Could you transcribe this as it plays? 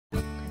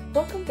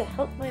Welcome to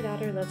Help My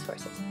Daughter Loves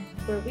Horses,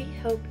 where we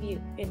help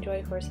you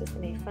enjoy horses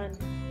in a fun,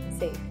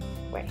 safe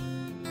way.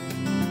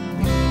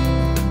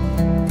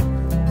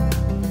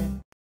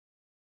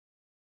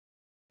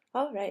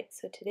 Alright,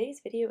 so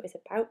today's video is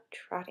about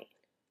trotting.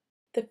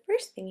 The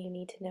first thing you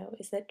need to know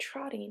is that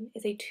trotting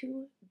is a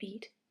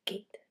 2-beat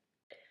gait.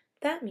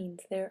 That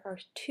means there are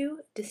 2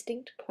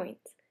 distinct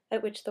points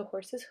at which the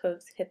horse's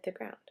hooves hit the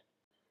ground.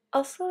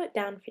 I'll slow it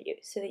down for you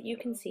so that you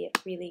can see it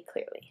really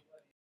clearly.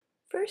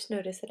 First,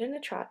 notice that in a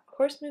trot, a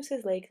horse moves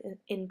his legs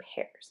in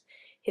pairs.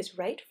 His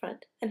right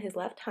front and his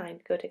left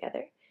hind go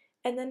together,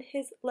 and then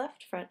his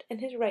left front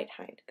and his right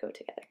hind go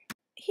together.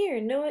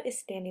 Here, Noah is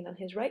standing on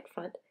his right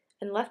front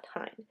and left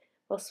hind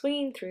while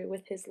swinging through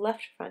with his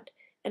left front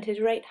and his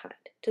right hind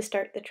to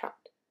start the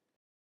trot.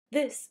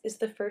 This is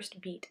the first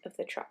beat of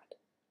the trot.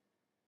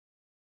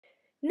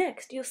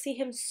 Next, you'll see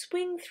him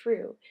swing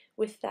through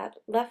with that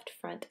left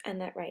front and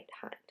that right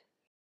hind.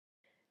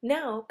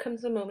 Now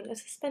comes a moment of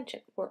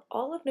suspension where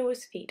all of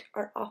Noah's feet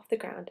are off the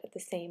ground at the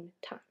same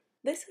time.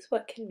 This is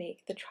what can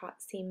make the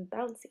trot seem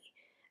bouncy,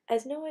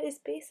 as Noah is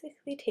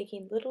basically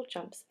taking little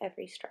jumps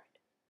every stride.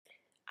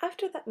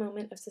 After that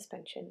moment of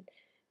suspension,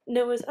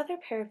 Noah's other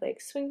pair of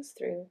legs swings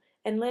through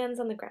and lands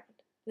on the ground.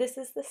 This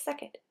is the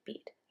second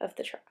beat of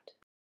the trot.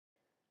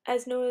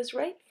 As Noah's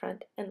right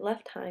front and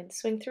left hind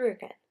swing through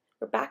again,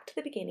 we're back to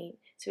the beginning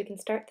so we can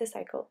start the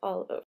cycle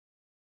all over.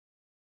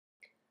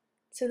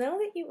 So now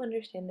that you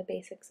understand the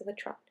basics of a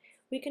trot,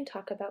 we can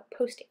talk about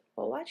posting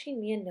while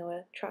watching me and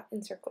Noah trot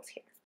in circles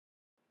here.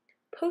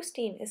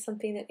 Posting is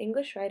something that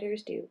English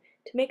riders do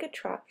to make a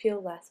trot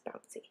feel less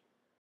bouncy.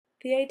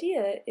 The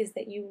idea is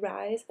that you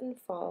rise and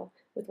fall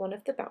with one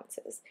of the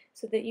bounces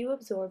so that you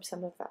absorb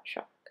some of that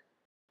shock.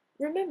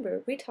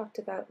 Remember, we talked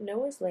about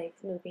Noah's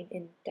legs moving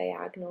in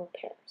diagonal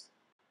pairs.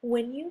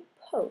 When you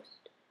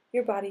post,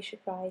 your body should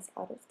rise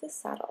out of the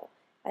saddle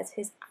as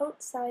his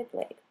outside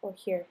leg, or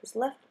here his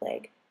left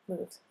leg,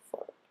 moves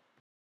forward.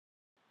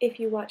 If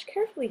you watch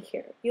carefully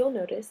here, you'll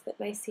notice that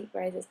my seat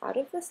rises out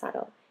of the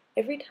saddle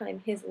every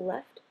time his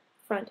left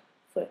front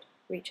foot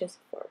reaches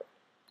forward.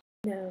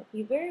 Now,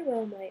 you very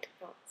well might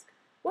ask,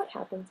 what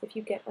happens if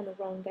you get on the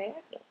wrong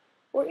diagonal,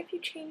 or if you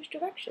change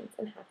directions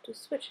and have to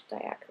switch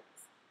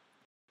diagonals?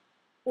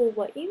 Well,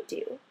 what you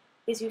do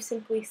is you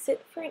simply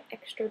sit for an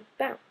extra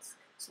bounce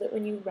so that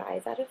when you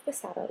rise out of the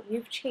saddle,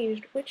 you've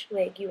changed which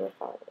leg you are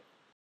following.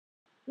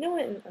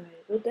 Noah and I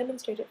will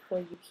demonstrate it for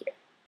you here.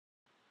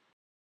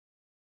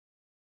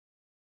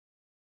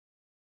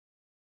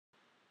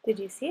 Did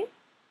you see it?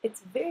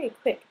 It's very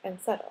quick and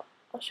subtle.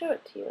 I'll show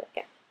it to you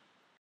again.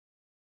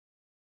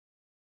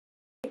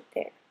 Right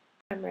there,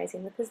 I'm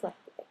rising with his left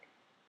leg.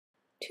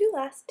 2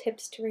 last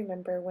tips to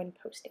remember when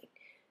posting.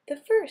 The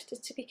first is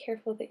to be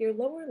careful that your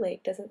lower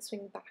leg doesn't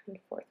swing back and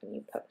forth when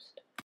you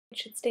post. It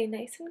should stay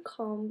nice and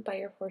calm by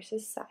your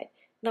horse's side,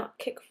 not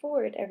kick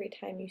forward every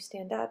time you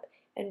stand up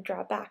and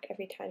draw back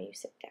every time you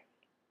sit down.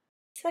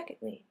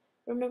 Secondly,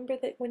 remember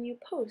that when you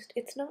post,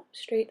 it's not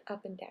straight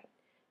up and down.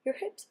 Your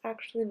hips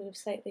actually move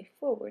slightly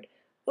forward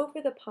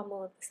over the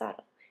pommel of the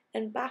saddle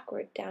and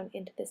backward down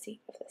into the seat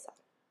of the saddle.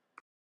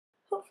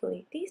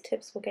 Hopefully, these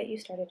tips will get you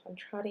started on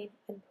trotting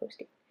and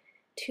posting.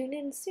 Tune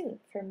in soon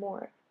for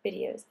more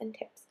videos and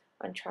tips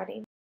on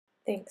trotting.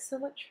 Thanks so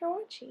much for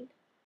watching.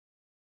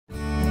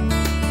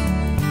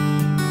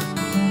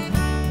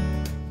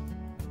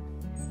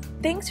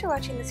 Thanks for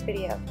watching this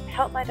video.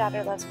 Help My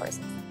Daughter Loves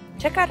Horses.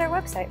 Check out our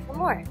website for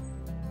more.